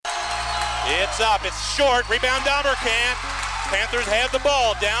It's up. It's short. Rebound Abercan. Panthers have the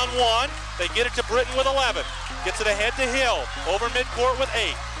ball. Down 1. They get it to Britton with 11. Gets it ahead to Hill. Over midcourt with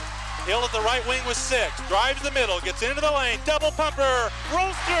 8. Hill at the right wing with 6. Drives the middle. Gets into the lane. Double pumper.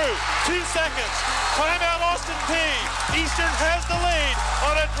 Rolls through. 2 seconds. Timeout Austin Peay. Eastern has the lead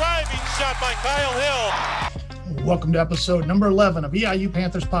on a driving shot by Kyle Hill. Welcome to episode number 11 of EIU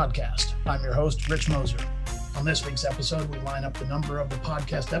Panthers Podcast. I'm your host, Rich Moser. On this week's episode, we line up the number of the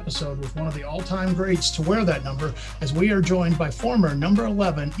podcast episode with one of the all-time greats to wear that number, as we are joined by former number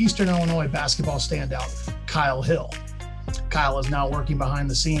 11 Eastern Illinois basketball standout, Kyle Hill. Kyle is now working behind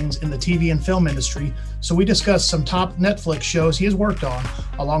the scenes in the TV and film industry, so we discuss some top Netflix shows he has worked on,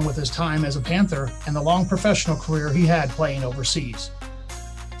 along with his time as a Panther and the long professional career he had playing overseas.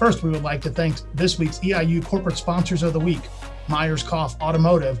 First, we would like to thank this week's EIU corporate sponsors of the week, Myers-Koff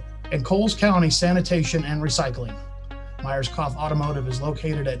Automotive and Coles County Sanitation and Recycling. Myers-Koff Automotive is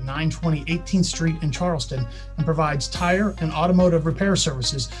located at 920 18th Street in Charleston and provides tire and automotive repair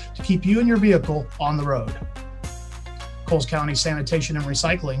services to keep you and your vehicle on the road. Coles County Sanitation and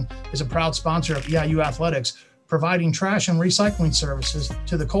Recycling is a proud sponsor of EIU Athletics, providing trash and recycling services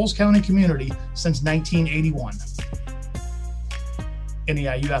to the Coles County community since 1981. In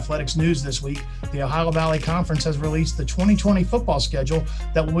EIU Athletics news this week, the Ohio Valley Conference has released the 2020 football schedule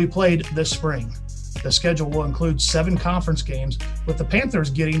that will be played this spring. The schedule will include 7 conference games, with the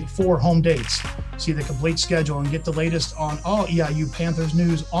Panthers getting 4 home dates. See the complete schedule and get the latest on all EIU Panthers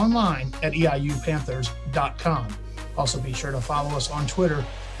news online at eiupanthers.com. Also be sure to follow us on Twitter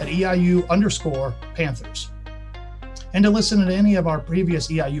at EIU_Panthers. And to listen to any of our previous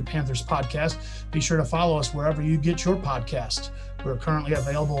EIU Panthers podcasts, be sure to follow us wherever you get your podcasts. We're currently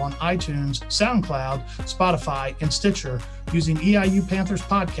available on iTunes, SoundCloud, Spotify, and Stitcher using EIU Panthers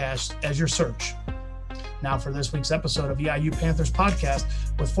Podcast as your search. Now for this week's episode of EIU Panthers Podcast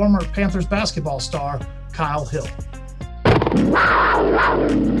with former Panthers basketball star Kyle Hill.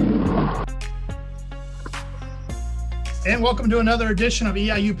 And welcome to another edition of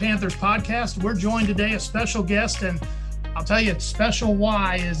EIU Panthers Podcast. We're joined today a special guest, and I'll tell you, it's special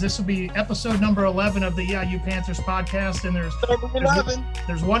why is this will be episode number 11 of the EIU Panthers Podcast, and there's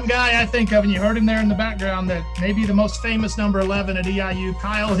one guy I think of, and you heard him there in the background, that may be the most famous number 11 at EIU,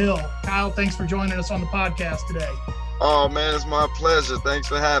 Kyle Hill. Kyle, thanks for joining us on the podcast today. Oh, man, it's my pleasure. Thanks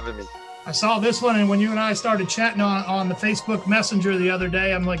for having me. I saw this one, and when you and I started chatting on the Facebook Messenger the other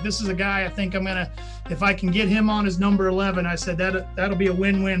day, I'm like, this is a guy I think I'm going to, if I can get him on as number 11, I said that'll be a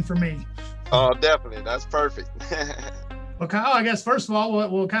win-win for me. Oh, definitely. That's perfect. Well, Kyle, I guess first of all,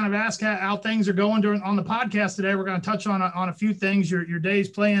 we'll kind of ask how things are going on the podcast today. We're going to touch on a few things, your days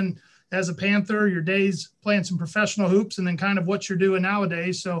playing as a Panther, your days playing some professional hoops, and then kind of what you're doing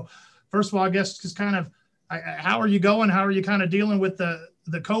nowadays. So first of all, I guess just kind of how are you going? How are you kind of dealing with the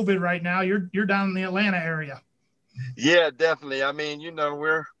COVID right now? You're down in the Atlanta area. Yeah, definitely. I mean,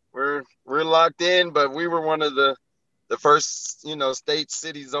 we're locked in, but we were one of the first, state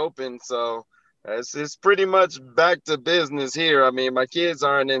cities open. So it's pretty much back to business here. I mean, my kids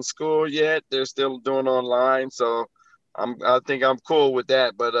aren't in school yet. They're still doing online. So I think I'm cool with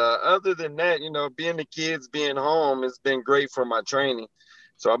that. But other than that, being home has been great for my training.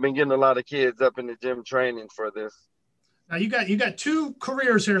 So I've been getting a lot of kids up in the gym training for this. Now you got 2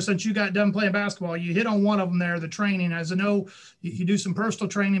 careers here since you got done playing basketball. You hit on one of them there, the training. As I know, you do some personal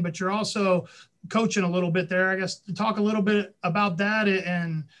training, but you're also coaching a little bit there. I guess to talk a little bit about that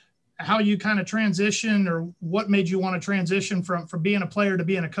and how you kind of transition, or what made you want to transition from being a player to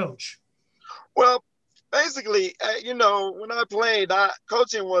being a coach? Well, basically, when I played,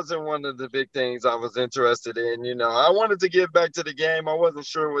 coaching wasn't one of the big things I was interested in. I wanted to give back to the game. I wasn't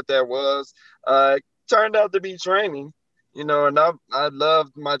sure what that was. It turned out to be training. And I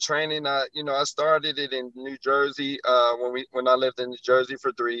loved my training. I started it in New Jersey when I lived in New Jersey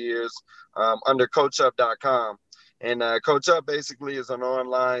for 3 years under CoachUp.com. And Coach Up basically is an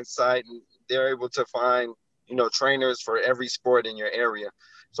online site, and they're able to find, trainers for every sport in your area.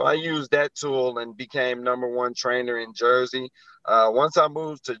 So I used that tool and became number 1 trainer in Jersey. Once I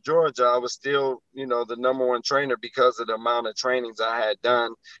moved to Georgia, I was still, the number 1 trainer because of the amount of trainings I had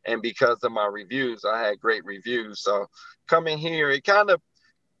done and because of my reviews. I had great reviews. So coming here, it kind of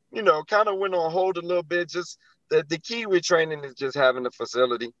went on hold a little bit. Just the key with training is just having a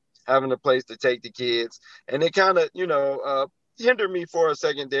facility, having a place to take the kids. And it kind of, hindered me for a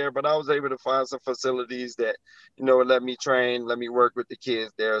second there, but I was able to find some facilities that, let me train, let me work with the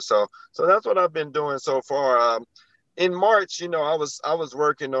kids there. So that's what I've been doing so far. In March, I was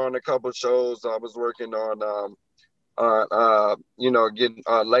working on a couple of shows. I was working on, getting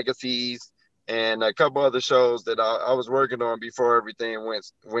legacies and a couple other shows that I was working on before everything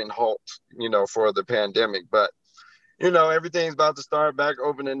went halt, for the pandemic. But, everything's about to start back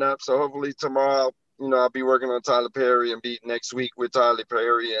opening up. So hopefully tomorrow, I'll be working on Tyler Perry and Beat next week with Tyler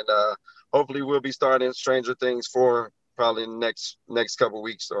Perry. And hopefully we'll be starting Stranger Things 4 probably in the next couple of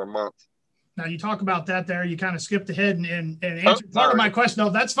weeks or a month. Now you talk about that there, you kind of skipped ahead and answered part of my question. No,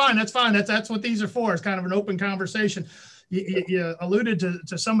 that's fine. That's what these are for. It's kind of an open conversation. You alluded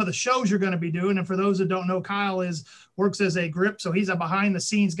to some of the shows you're going to be doing. And for those that don't know, Kyle works as a grip. So he's a behind the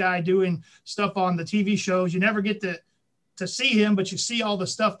scenes guy doing stuff on the TV shows. You never get to see him, but you see all the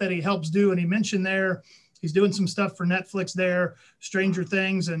stuff that he helps do. And he mentioned there, he's doing some stuff for Netflix there, Stranger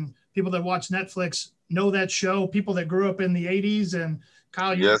Things, and people that watch Netflix know that show, people that grew up in the 80s. And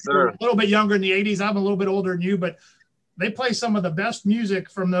Kyle, you're a little bit younger in the 80s. I'm a little bit older than you, but they play some of the best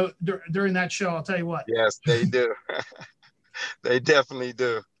music from during that show. I'll tell you what. Yes, they do. They definitely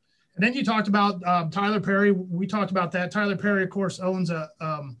do. And then you talked about Tyler Perry. We talked about that. Tyler Perry, of course, owns a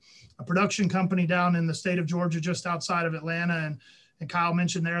production company down in the state of Georgia, just outside of Atlanta. And Kyle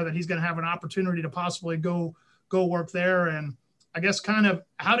mentioned there that he's going to have an opportunity to possibly go work there. And I guess kind of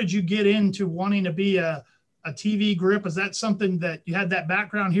how did you get into wanting to be a TV grip? Is that something that you had that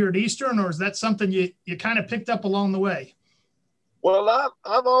background here at Eastern, or is that something you kind of picked up along the way? Well,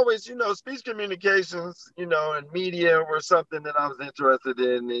 I've always, speech communications, and media were something that I was interested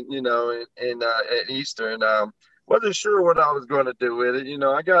in, at Eastern. Wasn't sure what I was going to do with it.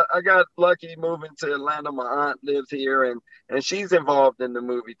 I got lucky moving to Atlanta. My aunt lives here, and she's involved in the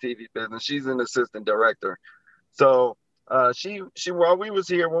movie TV business. She's an assistant director. So she while we was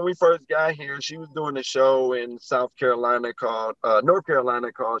here, when we first got here, she was doing a show in North Carolina called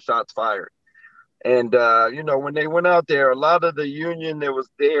Shots Fired. And, when they went out there, a lot of the union that was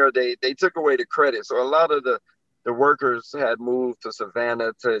there, they took away the credit. So a lot of the workers had moved to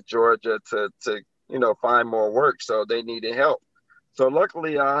Savannah, to Georgia to find more work. So they needed help. So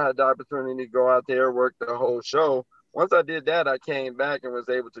luckily I had the opportunity to go out there, work the whole show. Once I did that, I came back and was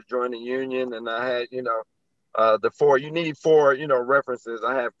able to join the union. And I had, you need four, references.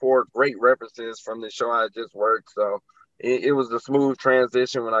 I had 4 great references from the show I just worked. So it was a smooth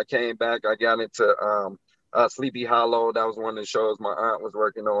transition. When I came back, I got into Sleepy Hollow. That was one of the shows my aunt was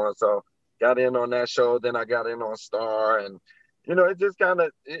working on. So got in on that show. Then I got in on Star. And, it just kind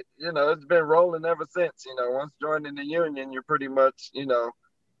of, it's been rolling ever since. Once joining the union, you're pretty much,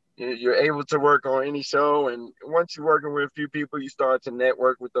 you're able to work on any show. And once you're working with a few people, you start to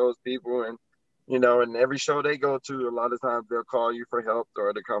network with those people. And, and every show they go to, a lot of times they'll call you for help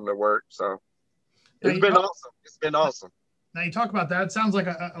or to come to work. So it's been awesome. It's been awesome. Now you talk about that. It sounds like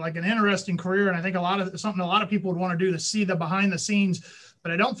an interesting career, and I think something a lot of people would want to do to see the behind the scenes.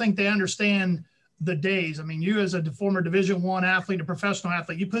 But I don't think they understand the days. I mean, you as a former Division I athlete, a professional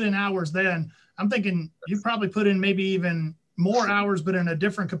athlete, you put in hours then. I'm thinking you probably put in maybe even more hours, but in a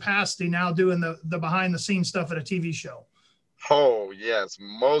different capacity now, doing the behind the scenes stuff at a TV show. Oh yes,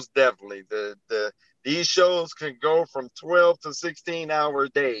 most definitely. These shows can go from 12 to 16-hour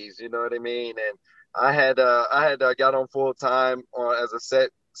days. You know what I mean? And I had got on full time as a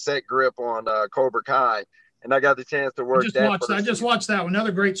set grip on Cobra Kai, and I got the chance to work. I just watched that one.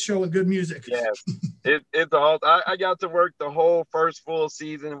 Another great show with good music. Yes, it's all. I got to work the whole first full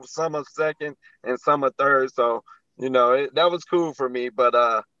season, some of second and some of third. So that was cool for me.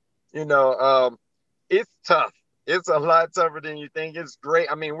 But it's tough. It's a lot tougher than you think. It's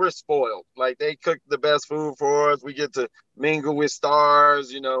great. I mean, we're spoiled. Like, they cook the best food for us. We get to mingle with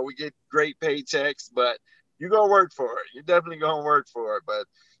stars. We get great paychecks, but you're going to work for it. You're definitely going to work for it. But,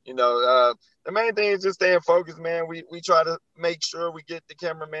 the main thing is just staying focused, man. We try to make sure we get the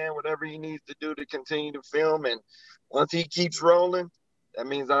cameraman whatever he needs to do to continue to film. And once he keeps rolling, that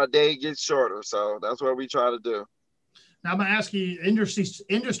means our day gets shorter. So that's what we try to do. Now I'm going to ask you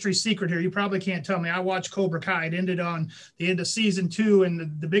industry secret here. You probably can't tell me. I watched Cobra Kai. It ended on the end of season 2.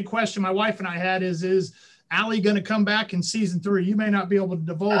 And the big question my wife and I had is Allie going to come back in season 3? You may not be able to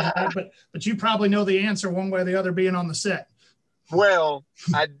divulge that, but you probably know the answer one way or the other being on the set. Well,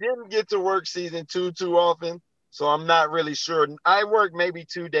 I didn't get to work season 2 too often, so I'm not really sure. I worked maybe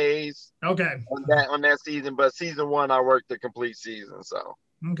 2 days. Okay. On that season, but season 1 I worked the complete season. So.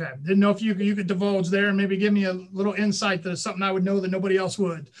 Okay. Didn't know if you could divulge there and maybe give me a little insight to something I would know that nobody else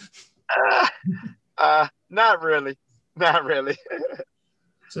would. Not really. Not really.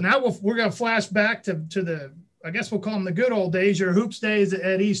 So now we're going to flash back to the, I guess we'll call them the good old days, your hoops days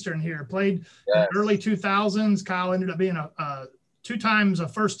at Eastern here. Played in the early 2000s. Kyle ended up being a 2 times a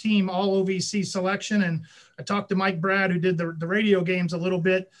first team all OVC selection. And I talked to Mike Brad, who did the radio games a little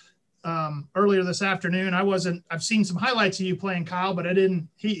bit. earlier this afternoon. I've seen some highlights of you playing Kyle, but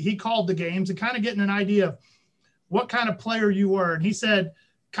he called the games and kind of getting an idea of what kind of player you were. And he said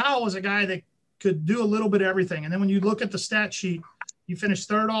Kyle was a guy that could do a little bit of everything. And then when you look at the stat sheet, you finished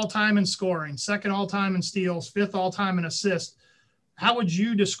third all time in scoring, second all time in steals, fifth all time in assists. How would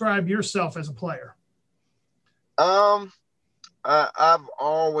you describe yourself as a player? I've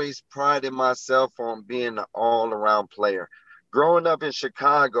always prided myself on being an all-around player. Growing up in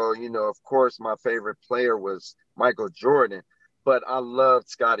Chicago, of course, my favorite player was Michael Jordan, but I loved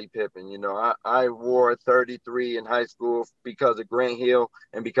Scottie Pippen. I wore 33 in high school because of Grant Hill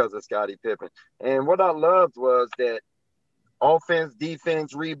and because of Scottie Pippen. And what I loved was that offense,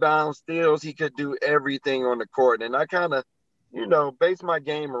 defense, rebound, steals, he could do everything on the court. And I kind of, base my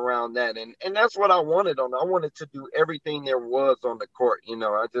game around that. And that's what I wanted I wanted to do everything there was on the court.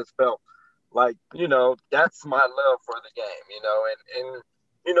 I just felt like, that's my love for the game, and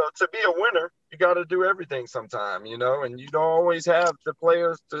to be a winner, you got to do everything sometime, and you don't always have the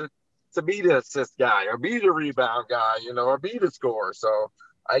players to be the assist guy or be the rebound guy, or be the scorer. So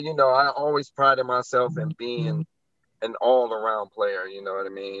I always prided myself in being an all around player, you know what I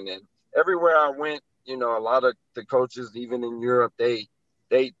mean? And everywhere I went, a lot of the coaches, even in Europe, they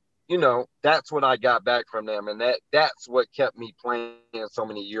that's what I got back from them. And that's what kept me playing so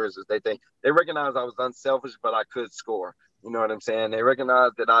many years is they recognized I was unselfish, but I could score. You know what I'm saying? They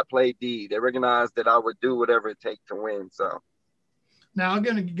recognized that I played D. They recognized that I would do whatever it takes to win. So now I'm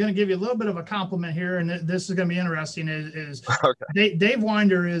going to give you a little bit of a compliment here, and this is going to be interesting. Okay. Dave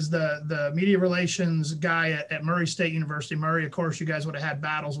Winder is the media relations guy at Murray State University. Murray, of course, you guys would have had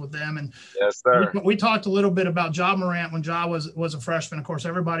battles with them. And yes, sir. We talked a little bit about Ja Morant when Ja was a freshman. Of course,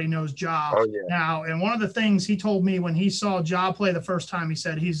 everybody knows Ja. Oh, yeah. Now, and one of the things he told me when he saw Ja play the first time, he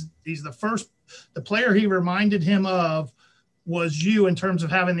said he's the player he reminded him of was you in terms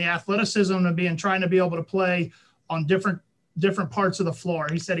of having the athleticism and trying to be able to play on different parts of the floor.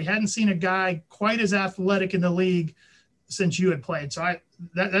 He said he hadn't seen a guy quite as athletic in the league since you had played. So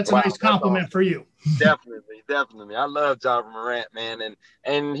that's a nice compliment awesome. For you. Definitely. I love Ja Morant, man.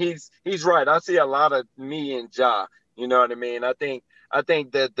 And he's right. I see a lot of me in Ja. You know what I mean? I think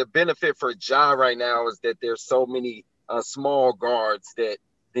that the benefit for Ja right now is that there's so many small guards that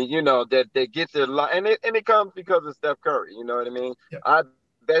get their line. And it comes because of Steph Curry. You know what I mean? Yep. I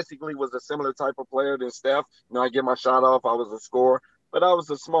basically was a similar type of player than Steph. I get my shot off. I was a scorer, but I was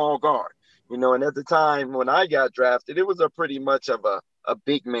a small guard, and at the time when I got drafted, it was a pretty much of a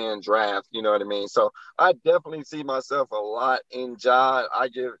big man draft. You know what I mean? So I definitely see myself a lot in Ja. I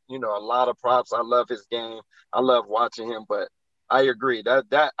give, a lot of props. I love his game. I love watching him, but I agree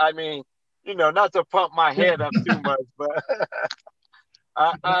that I mean, not to pump my head up too much, but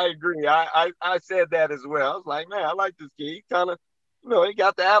I agree. I said that as well. I was like, man, I like this kid. He kind of, he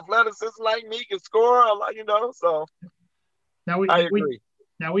got the athleticism like me, can score, so I agree.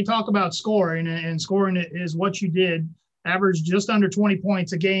 Now we talk about scoring, and scoring is what you did. Averaged just under 20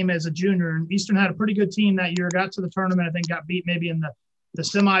 points a game as a junior. And Eastern had a pretty good team that year, got to the tournament, I think got beat maybe in the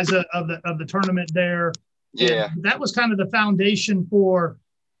semis of the tournament there. Yeah. And that was kind of the foundation for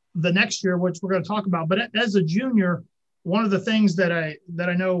the next year, which we're going to talk about. But as a junior, one of the things that I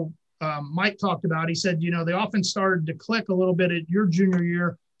know Mike talked about, he said, the offense started to click a little bit at your junior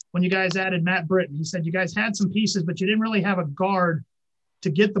year when you guys added Matt Britton. He said you guys had some pieces, but you didn't really have a guard to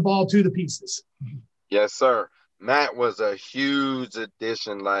get the ball to the pieces. Yes, sir. Matt was a huge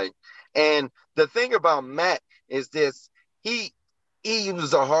addition. And the thing about Matt is this, he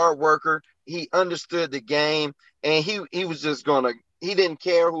was a hard worker. He understood the game, and he was just he didn't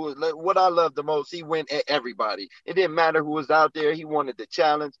care what I loved the most. He went at everybody. It didn't matter who was out there. He wanted to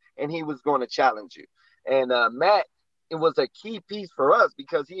challenge, and he was going to challenge you. And Matt, it was a key piece for us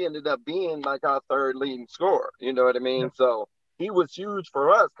because he ended up being like our third leading scorer. You know what I mean? Yeah. So he was huge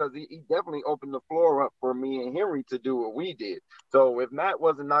for us because he definitely opened the floor up for me and Henry to do what we did. So if Matt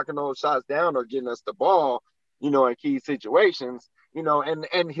wasn't knocking those shots down or getting us the ball, in key situations,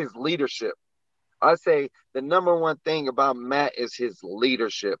 and his leadership. I say the number one thing about Matt is his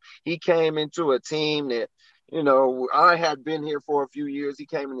leadership. He came into a team that, I had been here for a few years. He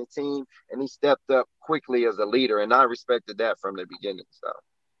came in the team and he stepped up quickly as a leader, and I respected that from the beginning. So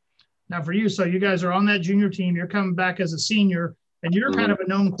now for you, so you guys are on that junior team. You're coming back as a senior, and you're kind of a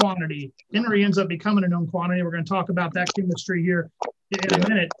known quantity. Henry ends up becoming a known quantity. We're going to talk about that chemistry here in a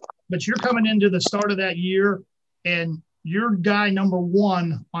minute. But you're coming into the start of that year, and you're guy number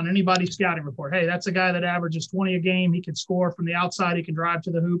one on anybody's scouting report. Hey, that's a guy that averages 20 a game. He can score from the outside. He can drive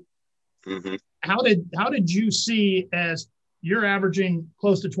to the hoop. Mm-hmm. How did you see, as you're averaging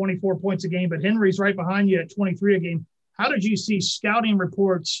close to 24 points a game, but Henry's right behind you at 23 a game? How did you see scouting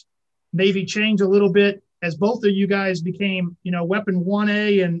reports maybe change a little bit as both of you guys became, weapon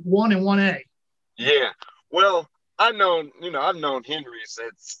 1A and 1A? Yeah. Well, I've known Henry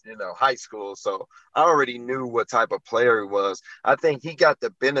since, high school. So I already knew what type of player he was. I think he got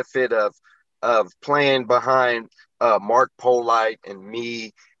the benefit of playing behind Mark Polite and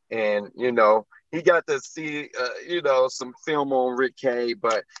me. And, he got to see, some film on Rick Kay,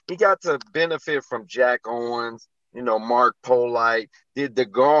 but he got to benefit from Jack Owens, Mark Polite, did the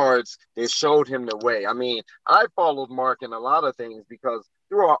guards that showed him the way. I mean, I followed Mark in a lot of things because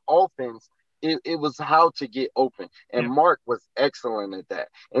through our offense, it was how to get open. And Mark was excellent at that.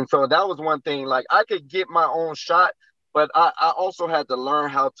 And so that was one thing, like I could get my own shot, but I also had to learn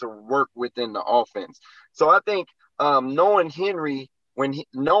how to work within the offense. So I think knowing Henry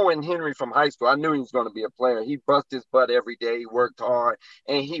from high school, I knew he was going to be a player. He busted his butt every day. He worked hard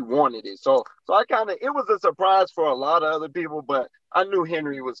and he wanted it. So it was a surprise for a lot of other people, but I knew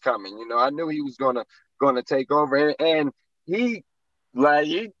Henry was coming. I knew he was going to take over, and he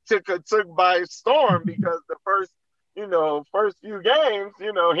took by storm because the first few games,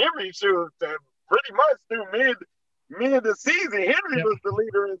 Henry shoots pretty much through mid of the season. Henry was the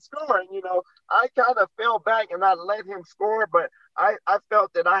leader in scoring. I kind of fell back and I let him score, but I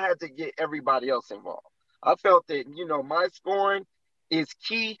felt that I had to get everybody else involved. I felt that, my scoring is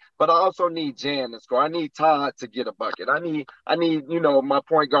key, but I also need Jan to score. I need Todd to get a bucket. I need, my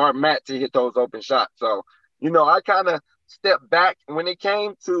point guard, Matt, to hit those open shots. So, I kind of stepped back when it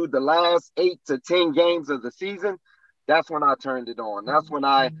came to the last 8 to 10 games of the season. That's when I turned it on. That's when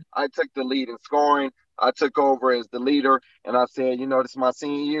I took the lead in scoring. I took over as the leader, and I said, this is my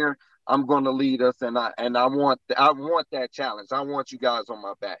senior year. I'm going to lead us, and I want that challenge. I want you guys on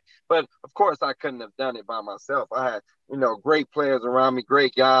my back. But of course, I couldn't have done it by myself. I had, great players around me,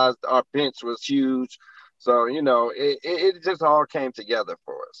 great guys. Our bench was huge, so it just all came together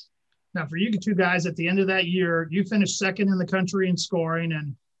for us. Now, for you two guys, at the end of that year, you finished second in the country in scoring,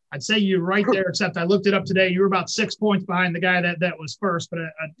 and I'd say you're right there. Except I looked it up today. You were about 6 points behind the guy that was first, but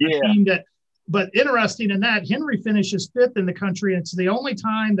a team that. But interesting in that, Henry finishes fifth in the country. And it's the only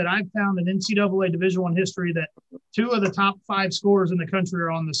time that I've found in NCAA Division I history that 2 of the top 5 scorers in the country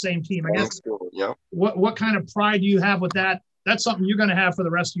are on the same team. I guess. What kind of pride do you have with that? That's something you're going to have for the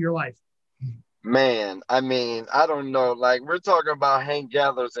rest of your life. Man, I mean, I don't know. Like, we're talking about Hank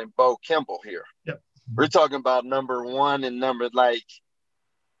Gathers and Bo Kimball here. Yep. We're talking about number 1 and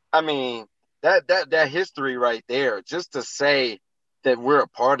that history right there, just to say that we're a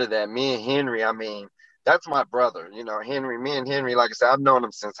part of that. Me and Henry, that's my brother. Me and Henry, like I said, I've known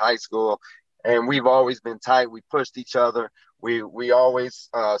him since high school, and we've always been tight. We pushed each other. We always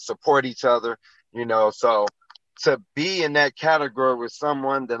support each other, so to be in that category with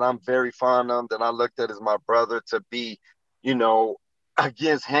someone that I'm very fond of, that I looked at as my brother, to be,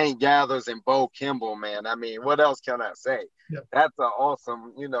 against Hank Gathers and Bo Kimball, man. I mean, what else can I say? Yep. That's an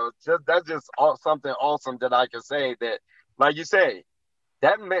awesome, that's just something awesome that I can say that, like you say,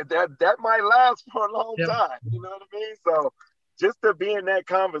 that might last for a long time. You know what I mean? So just to be in that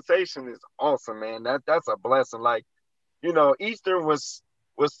conversation is awesome, man. That's a blessing. Like, Eastern was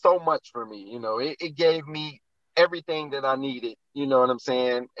so much for me. It gave me everything that I needed. You know what I'm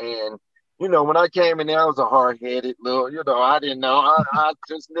saying? And when I came in there, I was a hard-headed little, I didn't know. I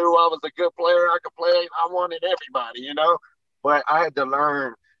just knew I was a good player. I could play. I wanted everybody, But I had to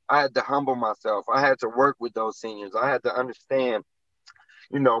learn. I had to humble myself. I had to work with those seniors. I had to understand,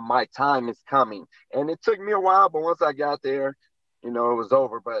 my time is coming. And it took me a while, but once I got there, it was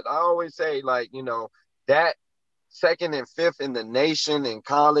over. But I always say, that 2nd and 5th in the nation in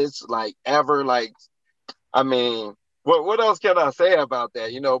college, ever, what else can I say about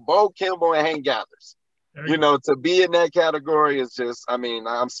that? Bo Kimball and Hank Gathers, to be in that category is just,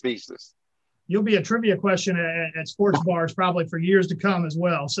 I'm speechless. You'll be a trivia question at sports bars probably for years to come as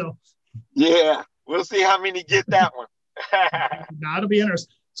well. So, yeah, we'll see how many get that one. No, it'll be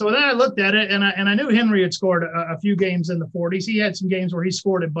interesting. So then I looked at it, and I knew Henry had scored a few games in the 40s. He had some games where he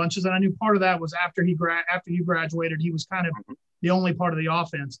scored in bunches, and I knew part of that was after he graduated, he was kind of the only part of the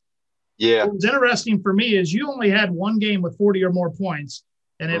offense. Yeah. What was interesting for me is you only had one game with 40 or more points,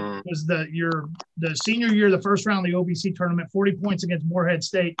 and it was the senior year, the first round of the OVC tournament, 40 points against Morehead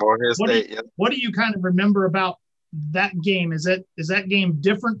State. What do you kind of remember about that game? Is that game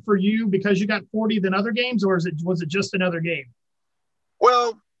different for you because you got 40 than other games, or was it just another game?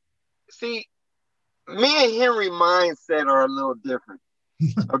 Well, see, me and Henry mindset are a little different.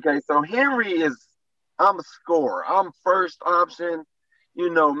 Okay, so Henry I'm a scorer. I'm first option.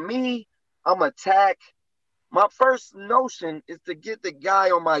 Me, I'm attack. My first notion is to get the guy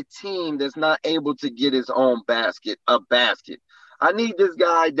on my team that's not able to get his own basket. I need this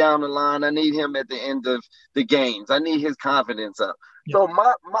guy down the line. I need him at the end of the games. I need his confidence up. Yeah. So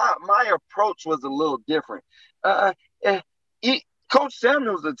my approach was a little different. Coach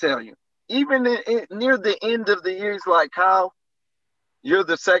Samuels will tell you, even near the end of the year, he's like, Kyle, you're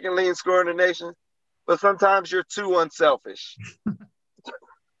the second leading scorer in the nation, but sometimes you're too unselfish.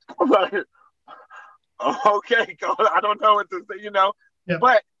 I'm like, okay, Coach, I don't know what to say, Yeah.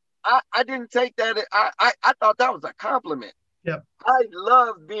 But I didn't take that. I thought that was a compliment. Yep. I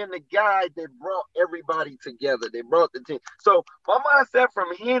love being the guy that brought everybody together. They brought the team. So my mindset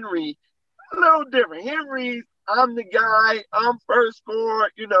from Henry, a little different. Henry, I'm the guy. I'm first scorer.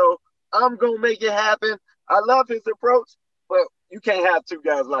 I'm going to make it happen. I love his approach, but you can't have two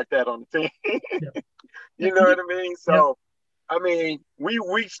guys like that on the team. Yep. You know what I mean? So, yep. I mean,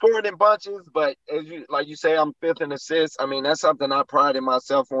 we scored in bunches, but like you say, I'm fifth in assists. I mean, that's something I prided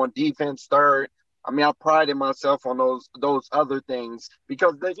myself on. Defense, third. I mean, I prided myself on those other things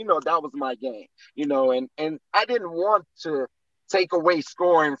because, that was my game, and I didn't want to take away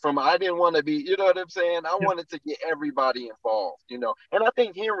scoring from, I didn't want to be, you know what I'm saying? I wanted to get everybody involved, and I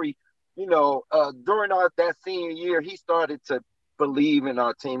think Henry, during that senior year, he started to believe in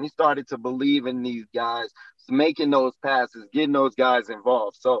our team. He started to believe in these guys, making those passes, getting those guys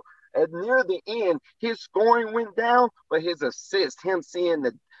involved. So near the end, his scoring went down, but his assist, him seeing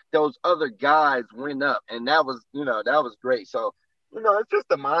those other guys went up, and that was great. So, it's just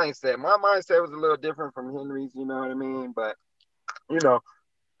the mindset. My mindset was a little different from Henry's, you know what I mean? But,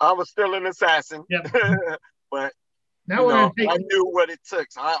 I was still an assassin, yep. But now I knew what it took.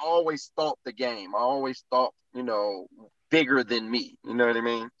 So I always thought the game. I always thought, bigger than me. You know what I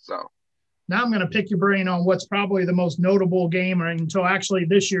mean? So now I'm going to pick your brain on what's probably the most notable game. Until actually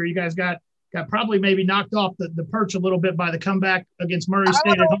this year, you guys got probably maybe knocked off the perch a little bit by the comeback against Murray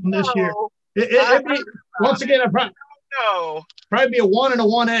State at home this year. Once again, probably be a 1 and a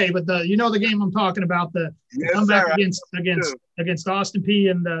 1A, but the game I'm talking about, the comeback against Austin Peay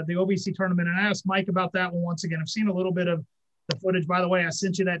and the OVC tournament. And I asked Mike about that one once again. I've seen a little bit of the footage. By the way, I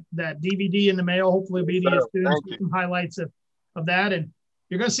sent you that DVD in the mail. Hopefully it'll be to your students with some highlights of that. And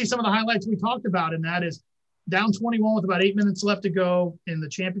you're going to see some of the highlights we talked about, and that is down 21 with about 8 minutes left to go in the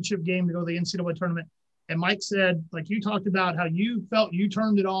championship game to go to the NCAA tournament. And Mike said, like you talked about how you felt you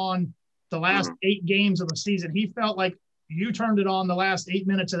turned it on the last 8 games of the season. He felt like you turned it on the last 8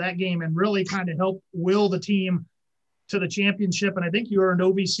 minutes of that game and really kind of helped will the team to the championship. And I think you earned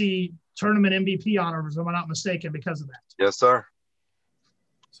OVC tournament MVP honors, if I'm not mistaken, because of that. Yes, sir.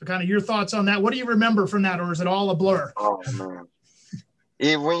 So kind of your thoughts on that. What do you remember from that, or is it all a blur? Oh, man.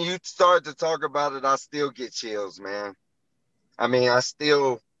 When you start to talk about it, I still get chills, man. I mean, I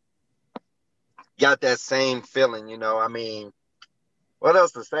still got that same feeling, I mean, what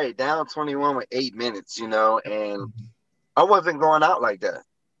else to say? Down 21 with 8 minutes, and I wasn't going out like that.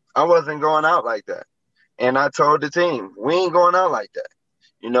 And I told the team, we ain't going out like that.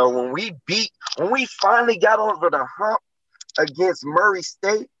 When we finally got over the hump against Murray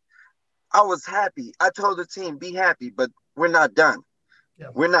State, I was happy. I told the team, be happy, but we're not done. Yeah.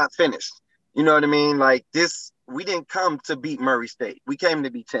 We're not finished. You know what I mean? Like this, we didn't come to beat Murray State. We came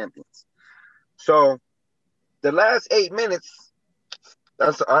to be champions. So the last 8 minutes,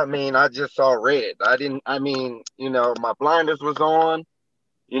 I just saw red. My blinders was on.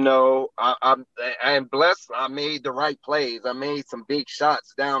 I'm blessed. I made the right plays. I made some big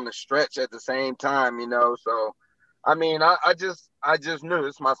shots down the stretch at the same time, So, I just knew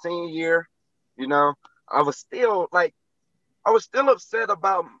it's my senior year. I was still upset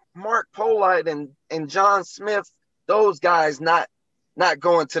about Mark Polite and John Smith, those guys not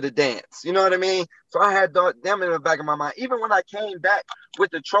going to the dance. You know what I mean? So I had them in the back of my mind. Even when I came back with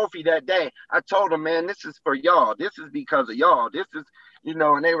the trophy that day, I told them, man, this is for y'all. This is because of y'all. This is,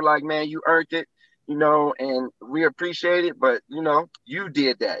 and they were like, man, you earned it, and we appreciate it. But, you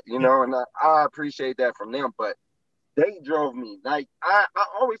did that, and I appreciate that from them. But they drove me. Like, I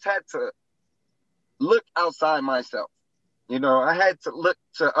always had to look outside myself. I had to look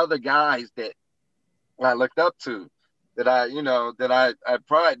to other guys that I looked up to, that I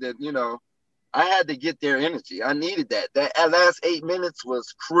pride that, I had to get their energy. I needed that. That last 8 minutes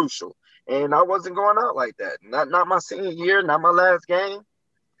was crucial. And I wasn't going out like that. Not my senior year, not my last game.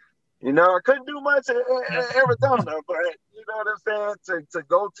 I couldn't do much at Arizona, but you know what I'm saying? To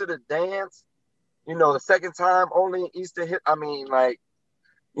go to the dance, the second time only in Eastern hit.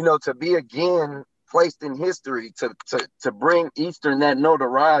 To be again placed in history, to bring Eastern that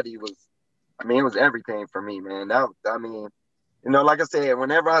notoriety was, it was everything for me, man. Like I said,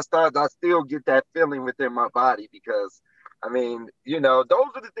 whenever I start, I still get that feeling within my body because, those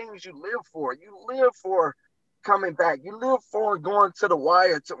are the things you live for. You live for coming back. You live for going to the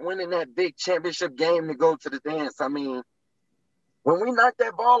wire to winning that big championship game to go to the dance. I mean, when we knocked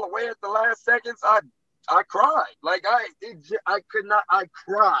that ball away at the last seconds, I cried. Like I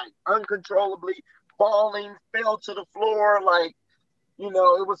cried uncontrollably, falling, fell to the floor. Like, you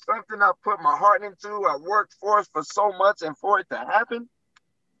know, it was something I put my heart into. I worked for so much, and for it to happen,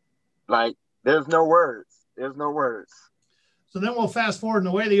 like, there's no words. There's no words. So then we'll fast forward, and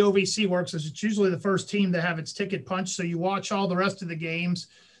the way the OVC works is it's usually the first team to have its ticket punched. So you watch all the rest of the games.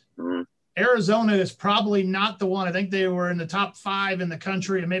 Mm-hmm. Arizona is probably not the one. I think they were in the top 5 in the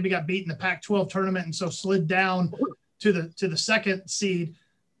country and maybe got beat in the Pac-12 tournament and so slid down to the second seed.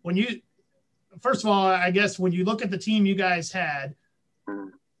 First of all, I guess when you look at the team you guys had,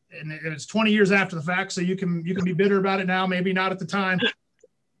 and it was 20 years after the fact, so you can be bitter about it now, maybe not at the time.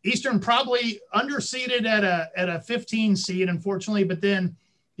 Eastern probably underseeded at a 15 seed, unfortunately, but then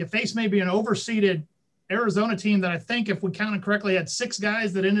you face maybe an overseeded Arizona team that I think, if we counted correctly, had 6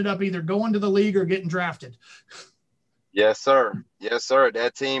 guys that ended up either going to the league or getting drafted. Yes, sir. Yes, sir.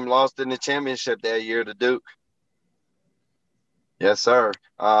 That team lost in the championship that year to Duke. Yes, sir.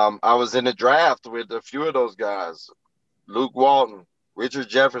 I was in the draft with a few of those guys: Luke Walton, Richard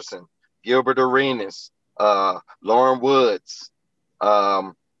Jefferson, Gilbert Arenas, Lauren Woods.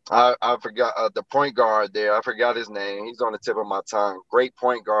 I forgot the point guard there. I forgot his name. He's on the tip of my tongue. Great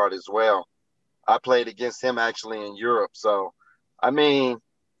point guard as well. I played against him actually in Europe. So, I mean,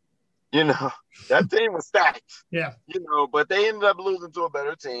 you know, that team was stacked. Yeah. You know, but they ended up losing to a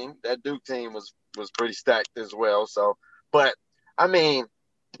better team. That Duke team was pretty stacked as well. So, but, I mean,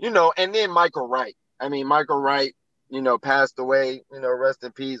 you know, and then Michael Wright. I mean, Michael Wright, you know, passed away, you know, rest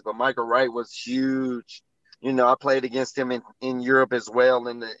in peace. But Michael Wright was huge. You know, I played against him in Europe as well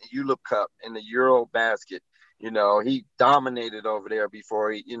in the ULIP Cup, in the Euro basket. You know, he dominated over there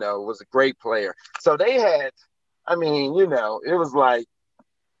before he, you know, was a great player. So they had, I mean, you know, it was like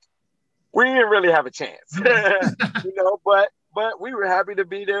we didn't really have a chance, you know, but we were happy to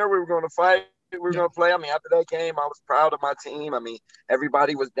be there. We were going to fight. We were going to play. I mean, after that game, I was proud of my team. I mean,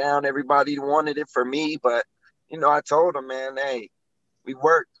 everybody was down. Everybody wanted it for me. But, you know, I told them, man, hey, we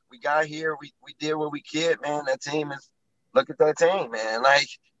worked. We got here. We did what we could, man. That team is, look at that team, man. Like,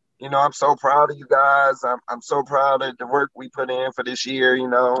 you know, I'm so proud of you guys. I'm so proud of the work we put in for this year, you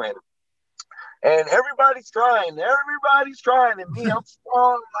know, and everybody's trying. Everybody's trying. And me, I'm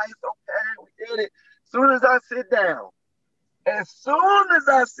strong. Like, okay, we did it. As soon as I sit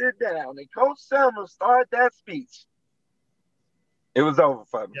down, and Coach Selma started that speech, it was over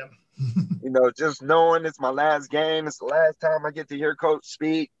for me. Yeah. You know, just knowing it's my last game, it's the last time I get to hear Coach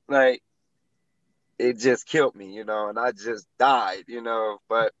speak, like, it just killed me, you know, and I just died, you know,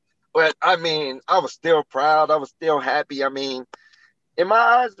 but I mean, I was still proud. I was still happy. I mean, in my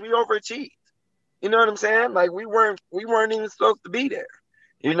eyes, we overachieved. You know what I'm saying? Like, we weren't even supposed to be there.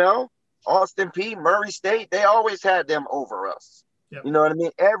 You know, Austin Peay, Murray State, they always had them over us. Yep. You know what I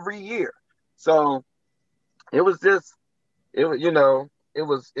mean? Every year. So it was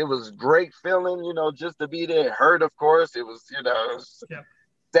great feeling, you know, just to be there. It hurt, of course. It was, you know, Yep.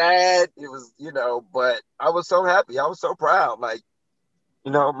 sad. It was, you know, but I was so happy. I was so proud. Like,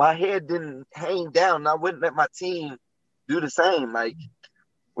 you know, my head didn't hang down, and I wouldn't let my team do the same. Like,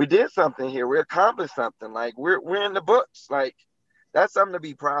 we did something here. We accomplished something. Like, we're in the books. Like, that's something to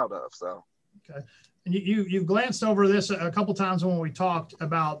be proud of. So, okay. And you've glanced over this a couple times when we talked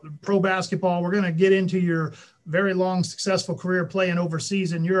about pro basketball. We're going to get into your very long, successful career playing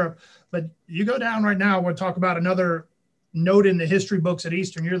overseas in Europe. But you go down right now, we'll talk about another note in the history books at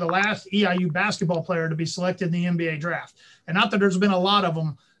Eastern. You're the last EIU basketball player to be selected in the NBA draft. And not that there's been a lot of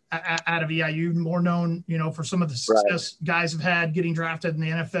them out of EIU, more known, you know, for some of the success guys have had getting drafted in the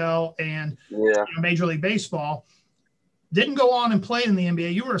NFL and you know, Major League Baseball. Didn't go on and play in the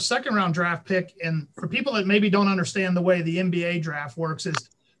NBA. You were a second-round draft pick. And for people that maybe don't understand the way the NBA draft works is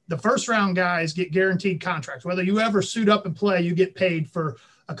the first-round guys get guaranteed contracts. Whether you ever suit up and play, you get paid for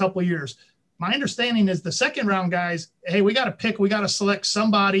a couple of years. My understanding is the second-round guys, hey, we got to pick, we got to select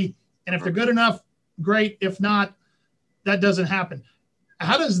somebody. And if they're good enough, great. If not, that doesn't happen.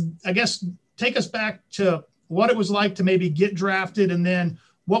 How does, I guess, take us back to what it was like to maybe get drafted, and then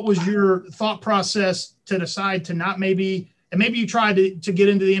what was your thought process to decide to not maybe you tried to get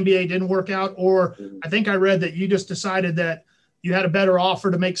into the NBA, didn't work out, or I think I read that you just decided that you had a better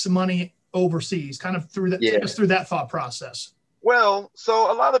offer to make some money overseas, kind of through that, take us through that thought process. Well,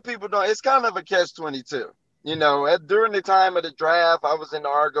 so a lot of people don't, it's kind of a catch-22. You know, during the time of the draft, I was in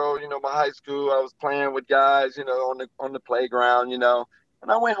Argo, you know, my high school. I was playing with guys, you know, on the playground, you know.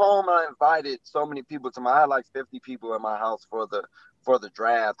 And I went home and I invited so many people I had like 50 people in my house for for the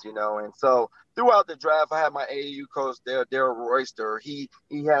draft, you know. And so throughout the draft, I had my AAU coach there, Daryl Royster. He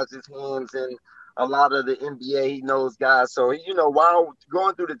has his hands in a lot of the NBA. He knows guys. So, you know, while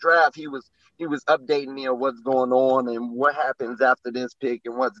going through the draft, he was updating me on what's going on and what happens after this pick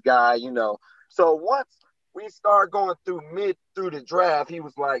and what's guy, you know. So once we start going through the draft, he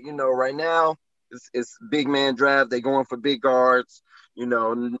was like, you know, right now it's big man draft. They going for big guards. You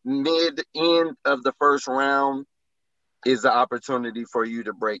know, end of the first round is the opportunity for you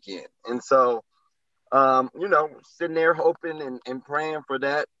to break in. And so, you know, sitting there hoping and praying for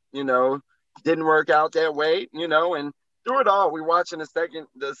that, you know, didn't work out that way, you know, and through it all, we're watching the second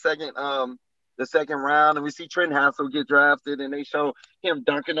round, and we see Trent Hassel get drafted, and they show him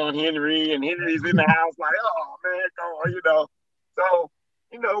dunking on Henry, and Henry's in the house like, oh, man, go on, you know. So,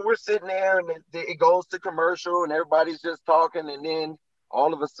 you know, we're sitting there, and it goes to commercial, and everybody's just talking, and then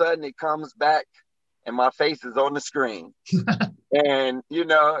all of a sudden it comes back, and my face is on the screen. And, you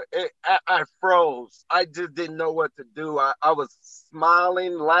know, I froze. I just didn't know what to do. I was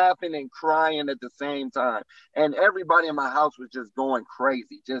smiling, laughing, and crying at the same time. And everybody in my house was just going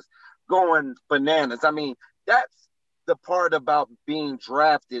crazy, just going bananas. I mean, that's the part about being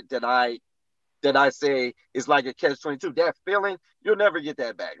drafted that I say is like a catch-22. That feeling, you'll never get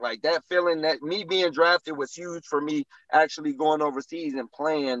that back. Like that feeling, that me being drafted was huge for me actually going overseas and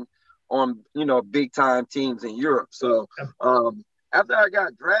playing on, you know, big time teams in Europe. So after I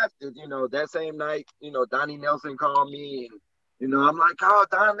got drafted, you know, that same night, you know, Donnie Nelson called me, and, you know, I'm like, oh,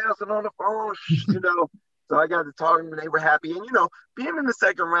 Don Nelson on the phone, you know. So I got to talk to them, and they were happy. And, you know, being in the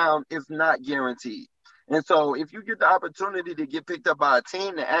second round is not guaranteed. And so if you get the opportunity to get picked up by a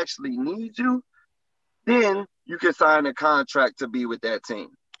team that actually needs you, then you can sign a contract to be with that team.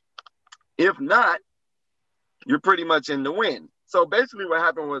 If not, you're pretty much in the win. So basically what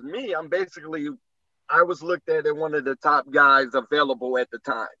happened with me, I was looked at as one of the top guys available at the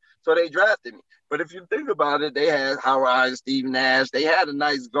time. So they drafted me. But if you think about it, they had Howard Eyes, Steve Nash. They had a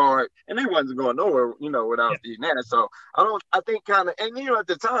nice guard, and they wasn't going nowhere, you know, without Steve Nash. So I think kind of, and, you know, at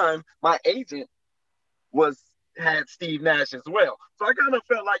the time, my agent had Steve Nash as well. So I kind of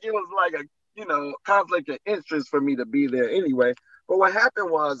felt like it was like a, you know, conflict of interest for me to be there anyway. But what happened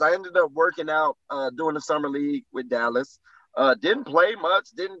was I ended up working out during the summer league with Dallas. Didn't play much,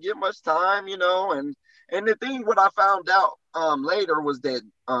 didn't get much time, you know, and the thing what I found out later was that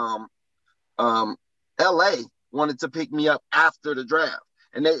LA wanted to pick me up after the draft,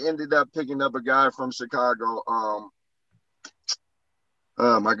 and they ended up picking up a guy from Chicago,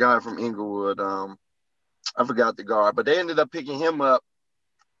 my guy from Inglewood, I forgot the guard, but they ended up picking him up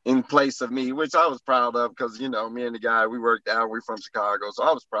in place of me, which I was proud of because, you know, me and the guy, we worked out, we're from Chicago, so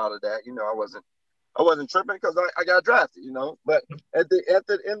I was proud of that. You know, I wasn't tripping because I got drafted, you know. But at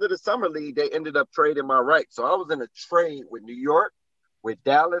the end of the summer league, they ended up trading my rights. So I was in a trade with New York, with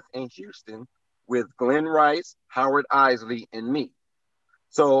Dallas, and Houston, with Glenn Rice, Howard Isley, and me.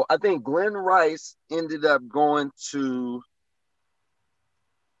 So I think Glenn Rice ended up going to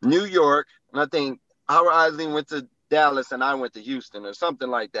New York, and I think Howard Isley went to Dallas, and I went to Houston or something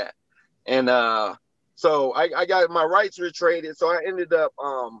like that. And so I got my rights retraded. So I ended up,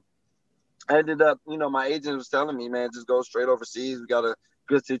 you know, my agent was telling me, man, just go straight overseas. We got a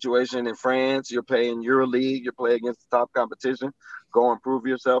good situation in France. You're playing EuroLeague. You're playing against the top competition. Go improve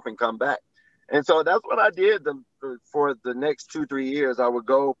yourself and come back. And so that's what I did for the next 2-3 years. I would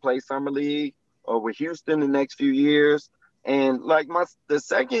go play summer league with Houston the next few years. And like the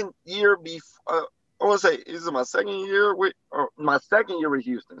second year before, I want to say, is it my second year with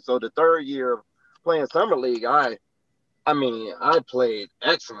Houston? So the third year of playing summer league, I played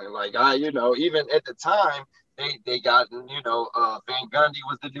excellent. Like you know, even at the time, they got, you know, Van Gundy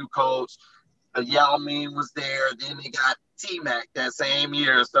was the new coach, Yao Ming was there. Then they got T-Mac that same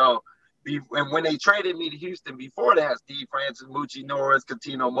year. So, and when they traded me to Houston before that, Steve Francis, Moochie Norris,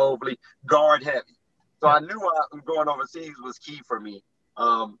 Catino Mobley, guard heavy. So I knew going overseas was key for me.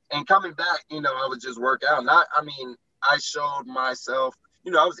 And coming back, you know, I would just work out. I showed myself,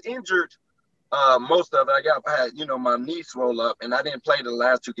 you know, I was injured most of it. I had, you know, my knee swole up, and I didn't play the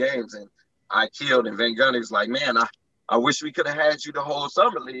last 2 games, and I killed. And Van Gundy was like, man, I wish we could have had you the whole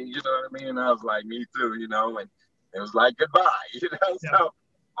summer league, you know what I mean? And I was like, me too, you know, and it was like, goodbye, you know? Yeah. So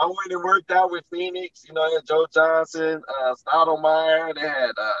I went and worked out with Phoenix, you know, they had Joe Johnson, Stoudemire, they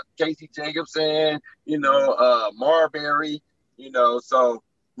had Casey Jacobson, you know, Marbury, you know. So,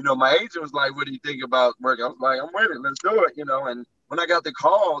 you know, my agent was like, what do you think about working? I was like, I'm with it, let's do it, you know. And when I got the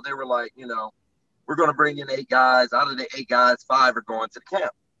call, they were like, you know, we're going to bring in 8 guys. Out of the 8 guys, 5 are going to the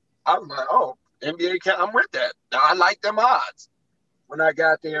camp. I was like, oh, NBA camp, I'm with that. I like them odds. When I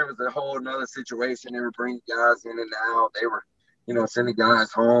got there, it was a whole nother situation. They were bringing guys in and out. sending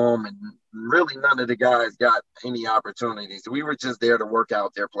guys home, and really none of the guys got any opportunities. We were just there to work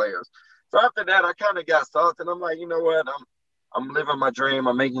out their players. So after that, I kind of got salty, and I'm like, you know what? I'm living my dream.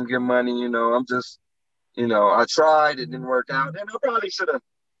 I'm making good money. I'm just, I tried. It didn't work out, and I probably should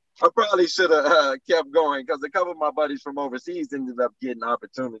have kept going, because a couple of my buddies from overseas ended up getting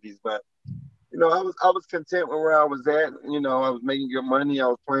opportunities. But I was content with where I was at. I was making good money. I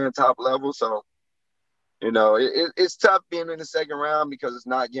was playing top level, so. It's tough being in the second round because it's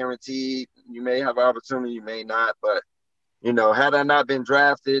not guaranteed. You may have an opportunity, you may not. But, had I not been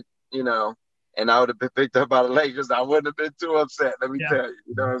drafted, and I would have been picked up by the Lakers, I wouldn't have been too upset, let me tell you.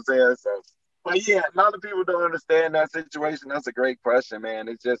 You know what I'm saying? So, but yeah, a lot of people don't understand that situation. That's a great question, man.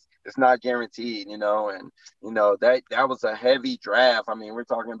 It's not guaranteed, and, that was a heavy draft. I mean, we're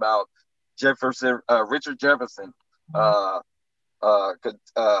talking about Richard Jefferson,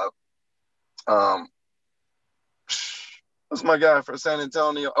 what's my guy for San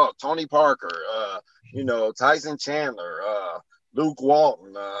Antonio? Oh, Tony Parker, Tyson Chandler, Luke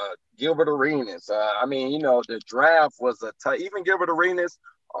Walton, Gilbert Arenas. The draft was even Gilbert Arenas,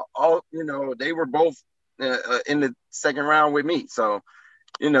 they were both in the second round with me. So,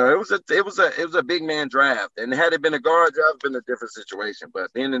 it was a big man draft. And had it been a guard draft, it'd been a different situation.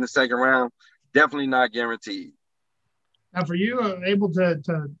 But being in the second round, definitely not guaranteed. Now, for you, able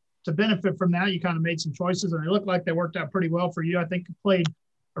to benefit from that, you kind of made some choices, and they look like they worked out pretty well for you. I think you played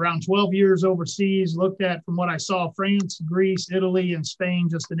around 12 years overseas, looked at, from what I saw, France, Greece, Italy, and Spain,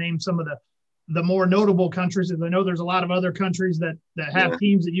 just to name some of the more notable countries. And I know there's a lot of other countries that have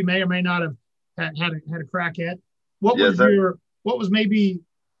teams that you may or may not have had a crack at. What was maybe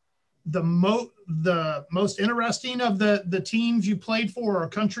the most interesting of the teams you played for or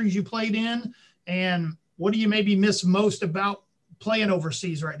countries you played in? And what do you maybe miss most about playing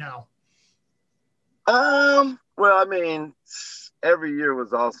overseas right now? Well, every year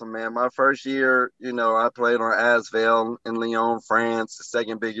was awesome, man. My first year, I played on Asvel in Lyon, France, the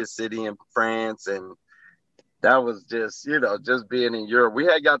second biggest city in France. And that was just being in Europe. We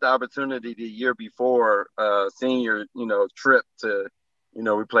had got the opportunity the year before, senior, trip to,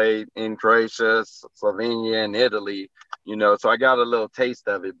 we played in Croatia, Slovenia, and Italy, so I got a little taste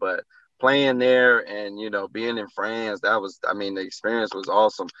of it. But playing there and, being in France, the experience was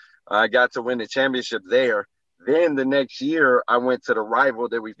awesome. I got to win the championship there. Then the next year, I went to the rival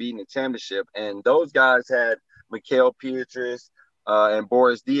that we beat in the championship, and those guys had Mikhail Pietrus and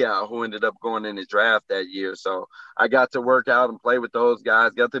Boris Diaw, who ended up going in the draft that year. So I got to work out and play with those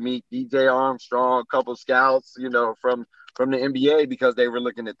guys, got to meet DJ Armstrong, a couple scouts, from the NBA, because they were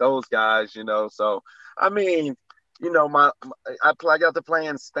looking at those guys, So, I got to play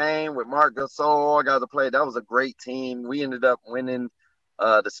in Spain with Marc Gasol. I got to play. That was a great team. We ended up winning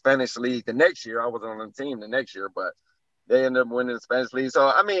the Spanish league the next year. I was on the team the next year, but they ended up winning the Spanish league. So,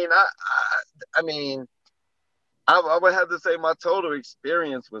 I would have to say my total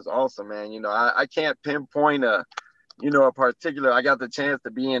experience was awesome, man. I can't pinpoint a particular. I got the chance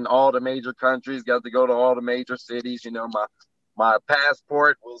to be in all the major countries, got to go to all the major cities. My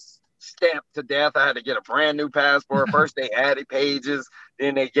passport was stamped to death. I had to get a brand new passport. First they added pages,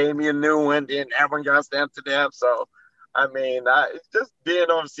 then they gave me a new one, then that one got stamped to death. So, just being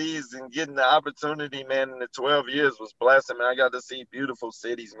overseas and getting the opportunity, man, in the 12 years was blessing, man. I got to see beautiful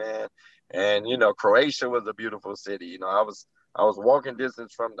cities, man. And, Croatia was a beautiful city. I was walking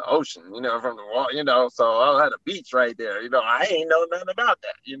distance from the ocean, from the wall, so I had a beach right there. I ain't know nothing about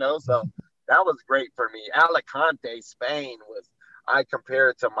that, so that was great for me. Alicante, Spain I compare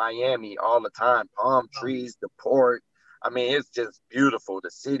it to Miami all the time. Palm trees, the port. It's just beautiful.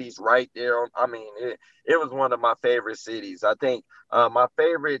 The city's right there. It was one of my favorite cities. I think my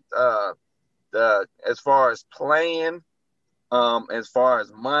favorite, as far as playing, as far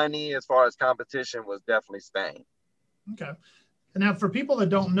as money, as far as competition, was definitely Spain. Okay. And now for people that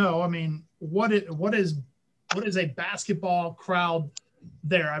don't know, what is a basketball crowd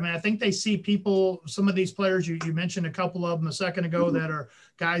there? I think they see people, some of these players, you mentioned a couple of them a second ago, that are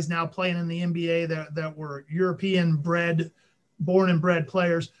guys now playing in the NBA that were European born and bred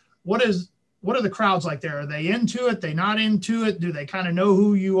players. What are the crowds like there? Are they into it? They not into it? Do they kind of know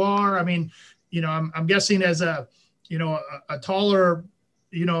who you are? I'm guessing as a taller,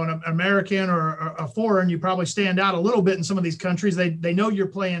 an American or a foreign, you probably stand out a little bit in some of these countries. They know you're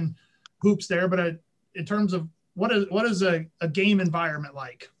playing hoops there, but in terms of what is a game environment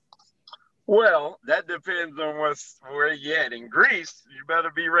like? Well, that depends on where you're at. In Greece, you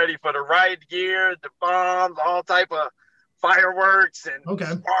better be ready for the riot gear, the bombs, all type of fireworks and okay.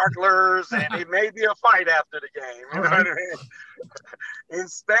 sparklers, and it may be a fight after the game. You know what I mean? In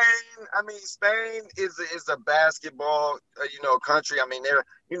Spain, Spain is a basketball, country. I mean,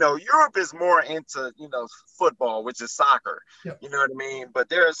 Europe is more into, football, which is soccer. Yep. You know what I mean? But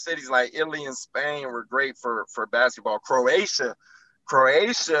there are cities like Italy and Spain were great for basketball. Croatia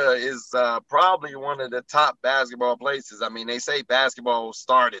is probably one of the top basketball places. I mean, they say basketball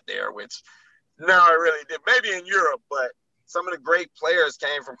started there, which no, it really did. Maybe in Europe, but some of the great players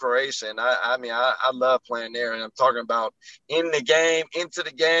came from Croatia. And I love playing there. And I'm talking about into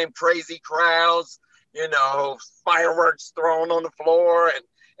the game, crazy crowds, fireworks thrown on the floor and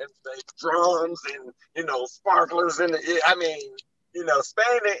drums and, sparklers. Spain and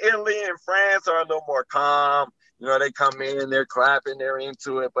Italy and France are a little more calm. They come in, they're clapping, they're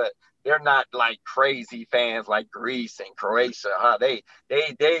into it, but they're not like crazy fans like Greece and Croatia. They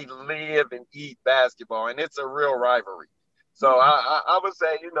live and eat basketball, and it's a real rivalry. So I would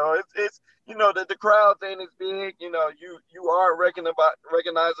say, it's the crowds ain't as big. You are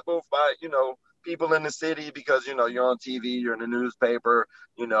recognizable by, people in the city because, you're on TV, you're in the newspaper,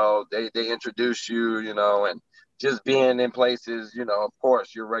 they introduce you, and just being in places, of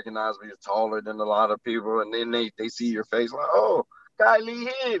course, you're recognizable. You're taller than a lot of people, and then they see your face like, oh, Kylie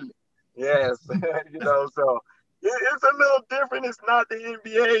Hill. Yes, so it's a little different. It's not the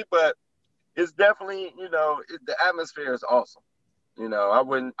NBA, but it's definitely, the atmosphere is awesome.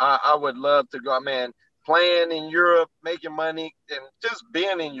 I would love to go, man, playing in Europe, making money, and just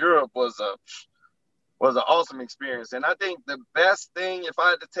being in Europe was an awesome experience. And I think the best thing, if I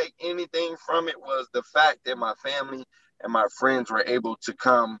had to take anything from it, was the fact that my family and my friends were able to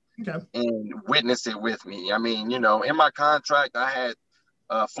come and witness it with me. I mean, in my contract, I had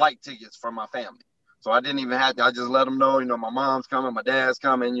flight tickets from my family. So I didn't even have to, I just let them know, my mom's coming, my dad's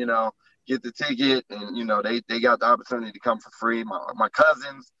coming, get the ticket. And, they got the opportunity to come for free. My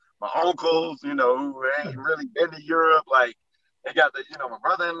cousins, my uncles, who ain't really been to Europe, like, they got my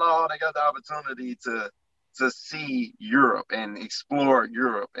brother-in-law, they got the opportunity to see Europe and explore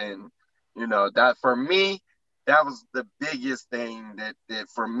Europe. And, that for me, that was the biggest thing that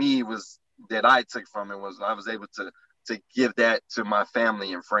for me was that I took from it, was I was able to give that to my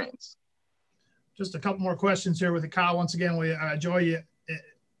family and friends. Just a couple more questions here with Kyle. Once again, we enjoy you.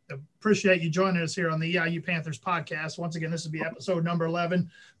 Appreciate you joining us here on the EIU Panthers podcast. Once again, this will be episode number 11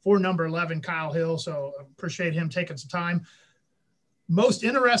 for number 11, Kyle Hill. So appreciate him taking some time. Most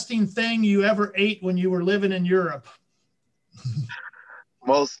interesting thing you ever ate when you were living in Europe?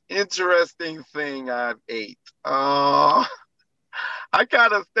 Most interesting thing I've ate. I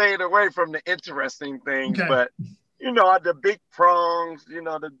kind of stayed away from the interesting things, but the big prongs,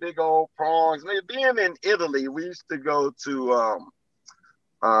 the big old prongs. Being in Italy, we used to go to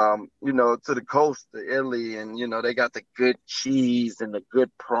to the coast of Italy, and they got the good cheese and the good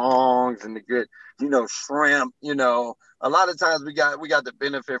prongs and the good, shrimp. A lot of times we got the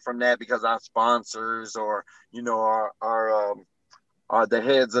benefit from that because our sponsors or our the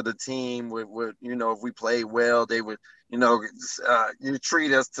heads of the team would if we played well, they would you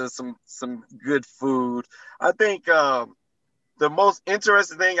treat us to some good food. I think the most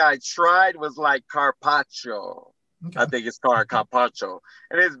interesting thing I tried was like carpaccio. I think it's called carpaccio.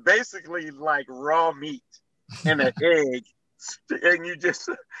 And it's basically like raw meat and an egg. And you just,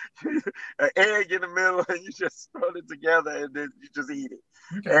 an egg in the middle, and you just throw it together, and then you just eat it.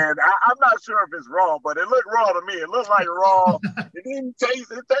 Okay. And I'm not sure if it's raw, but it looked raw to me. It looked like raw. It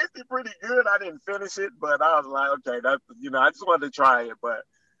tasted pretty good. I didn't finish it, but I was like, okay, that's, I just wanted to try it. But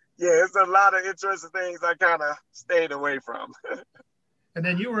yeah, it's a lot of interesting things I kind of stayed away from. And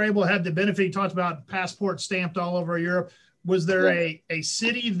then you were able to have the benefit, you talked about passport stamped all over Europe. Was there a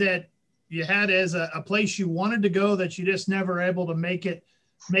city that you had as a place you wanted to go that you just never able to make it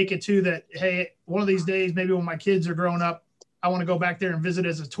to, that, hey, one of these days, maybe when my kids are growing up, I want to go back there and visit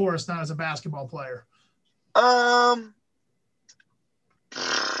as a tourist, not as a basketball player?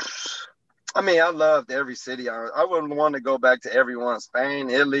 I loved every city. I wouldn't want to go back to every one. Spain,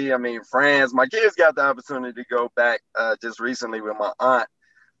 Italy, France. My kids got the opportunity to go back just recently with my aunt.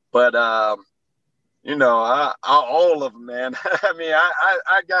 But, all of them, man.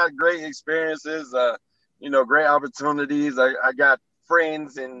 I got great experiences, great opportunities. I got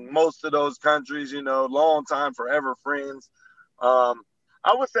friends in most of those countries, long time, forever friends. I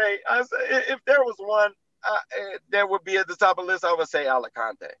would say if there was one that would be at the top of the list, I would say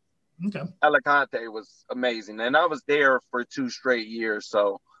Alicante. Okay. Alicante was amazing, and I was there for 2 straight years,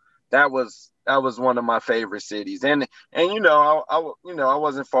 so that was one of my favorite cities. And I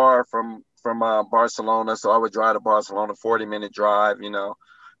wasn't far from Barcelona, so I would drive to Barcelona, 40-minute drive,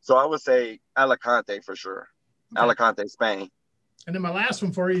 so I would say Alicante for sure. Alicante, Spain. And then my last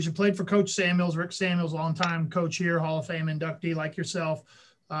one for you is you played for Coach Samuels, Rick Samuels, longtime coach here, Hall of Fame inductee like yourself.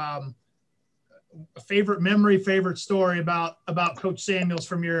 A favorite memory, favorite story about Coach Samuels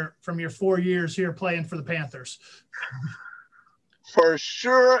from your 4 years here playing for the Panthers? For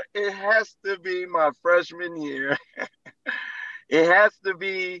sure, it has to be my freshman year. It has to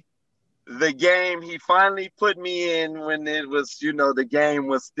be the game he finally put me in when it was, the game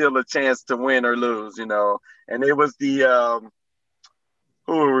was still a chance to win or lose, and it was the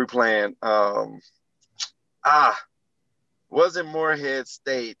who were we playing? Wasn't Morehead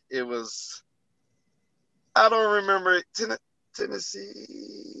State. It was, I don't remember,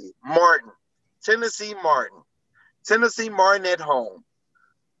 Tennessee Martin at home.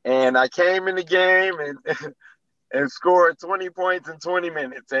 And I came in the game and scored 20 points in 20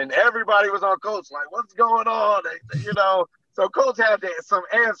 minutes. And everybody was on Coach like, what's going on? So Coach had some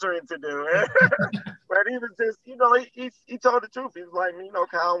answering to do. But he was just, he told the truth. He was like,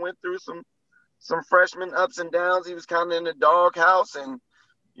 Kyle went through some freshman ups and downs. He was kind of in the doghouse. And,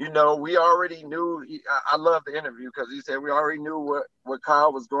 we already knew. I love the interview because he said we already knew what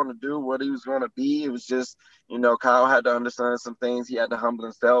Kyle was going to do, what he was going to be. It was just, Kyle had to understand some things. He had to humble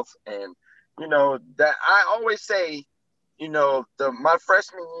himself. And, that I always say, my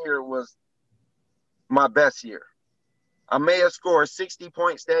freshman year was my best year. I may have scored 60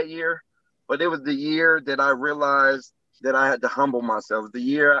 points that year, but it was the year that I realized that I had to humble myself. The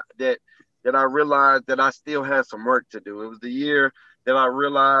year that I realized that I still had some work to do. It was the year that I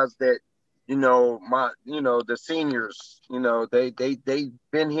realized that, the seniors, they've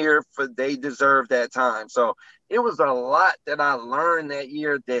been here they deserve that time. So it was a lot that I learned that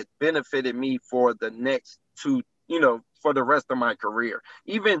year that benefited me for the next for the rest of my career.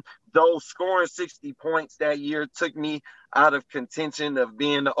 Even though scoring 60 points that year took me out of contention of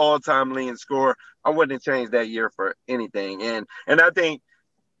being the all-time leading scorer, I wouldn't change that year for anything. And I think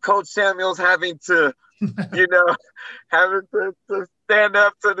Coach Samuels having to stand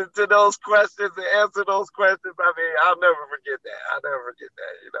up to those questions and answer those questions. I mean, I'll never forget that.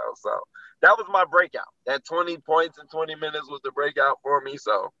 So that was my breakout. That 20 points in 20 minutes was the breakout for me.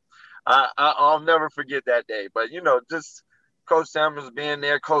 So I'll never forget that day. But, just Coach Samuels being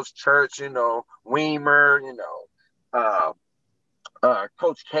there, Coach Church, Weimer,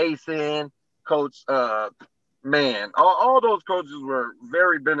 Coach Kaysen, Coach all those coaches were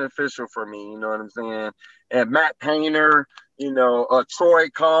very beneficial for me, you know what I'm saying? And Matt Painter, Troy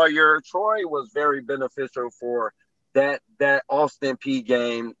Collier. Troy was very beneficial for that Austin Peay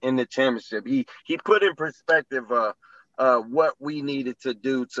game in the championship. He put in perspective what we needed to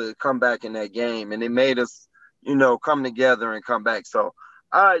do to come back in that game, and it made us, come together and come back. So,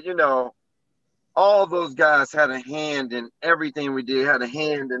 all those guys had a hand in everything we did, had a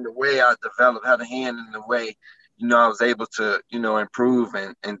hand in the way I developed, had a hand in the way, I was able to, improve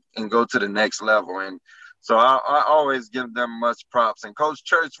and go to the next level. And so I always give them much props. And Coach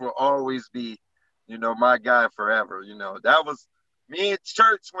Church will always be, my guy forever. That was me and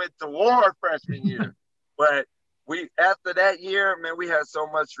Church went to war freshman year. But after that year, man, we had so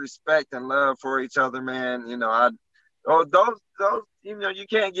much respect and love for each other, man. Those, you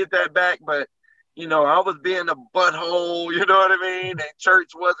can't get that back, but I was being a butthole, you know what I mean? And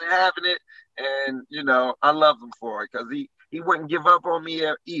Church wasn't having it. And, I love him for it because he wouldn't give up on me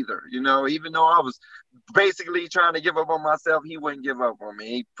either. Even though I was basically trying to give up on myself, he wouldn't give up on me.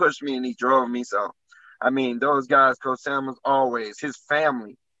 He pushed me and he drove me. So, I mean, those guys, Coach Samuels, always, his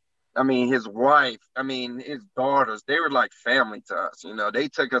family, his wife, his daughters, they were like family to us. He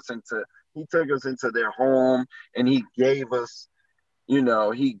took us into their home and he gave us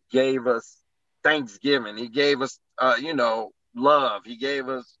Thanksgiving. He gave us, love. He gave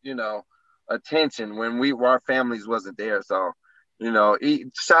us, attention when our families wasn't there. So,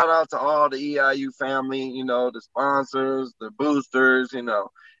 shout out to all the EIU family, the sponsors, the boosters,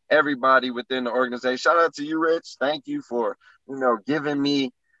 everybody within the organization. Shout out to you, Rich. Thank you for, giving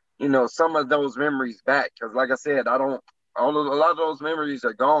me, some of those memories back. Because like I said, a lot of those memories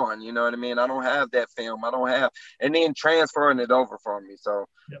are gone. You know what I mean? I don't have that film. And then transferring it over for me. So,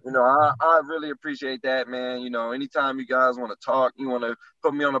 yep. I really appreciate that, man. Anytime you guys want to talk, you want to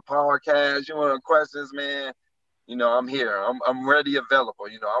put me on a podcast, you want questions, man, I'm here. I'm ready, available.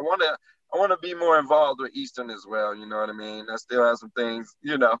 I want to be more involved with Eastern as well. You know what I mean? I still have some things,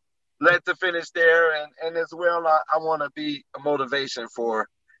 left to finish there. And as well, I want to be a motivation for,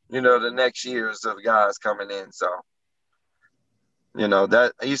 the next years of guys coming in. So,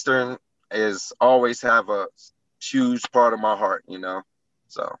 that Eastern is always have a huge part of my heart,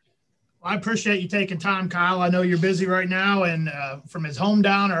 so. I appreciate you taking time, Kyle. I know you're busy right now, and from his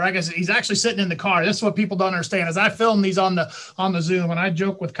hometown, or I guess he's actually sitting in the car. That's what people don't understand. As I film these on the Zoom, and I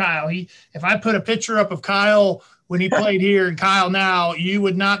joke with Kyle, if I put a picture up of Kyle when he played here and Kyle now, you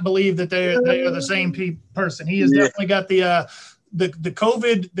would not believe that they are the same person. He has definitely got the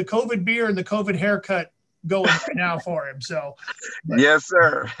COVID beer and the COVID haircut going right now for him. So, yes,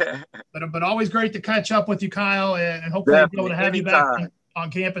 sir. but always great to catch up with you, Kyle, and hopefully we'll be able to have you back on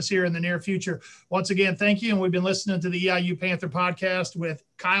campus here in the near future. Once again, thank you. And we've been listening to the EIU Panther podcast with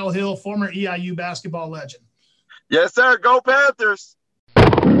Kyle Hill, former EIU basketball legend. Yes, sir. Go Panthers.